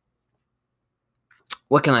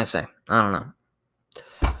 What can I say? I don't know.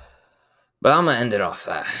 But I'm gonna end it off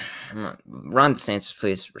that. Ron DeSantis,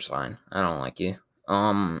 please resign. I don't like you.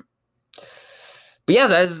 But yeah,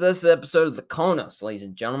 that's the episode of the Konos, ladies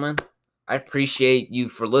and gentlemen. I appreciate you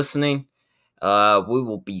for listening. We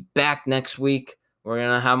will be back next week. We're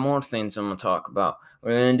gonna have more things I'm gonna talk about.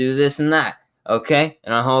 We're gonna do this and that. Okay?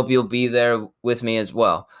 And I hope you'll be there with me as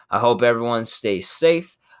well. I hope everyone stays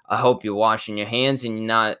safe. I hope you're washing your hands and you're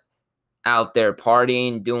not out there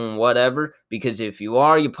partying, doing whatever. Because if you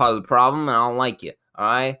are, you're part of the problem and I don't like you.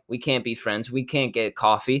 Alright? We can't be friends. We can't get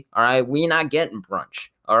coffee. Alright? We're not getting brunch.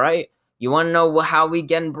 Alright? You wanna know how we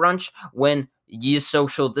getting brunch? When you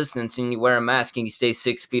social distance and you wear a mask and you stay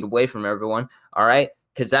 6 feet away from everyone. Alright?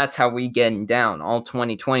 Because that's how we getting down all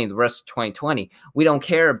 2020, the rest of 2020. We don't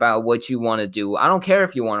care about what you want to do. I don't care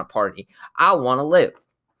if you want to party. I want to live.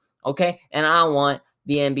 Okay? And I want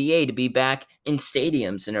the NBA to be back in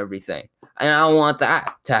stadiums and everything. And I want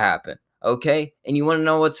that to happen. Okay? And you want to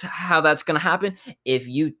know how that's going to happen? If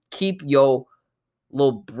you keep your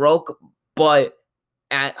little broke butt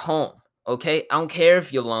at home. Okay? I don't care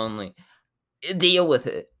if you're lonely. Deal with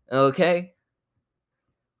it. Okay?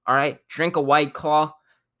 All right? Drink a White Claw.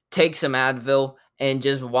 Take some Advil and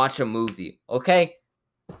just watch a movie, okay?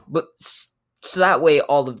 But so that way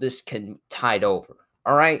all of this can tide over,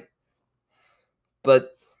 all right? But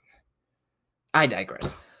I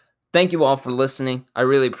digress. Thank you all for listening. I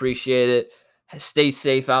really appreciate it. Stay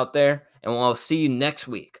safe out there, and we'll see you next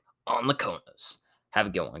week on the Konos. Have a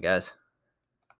good one, guys.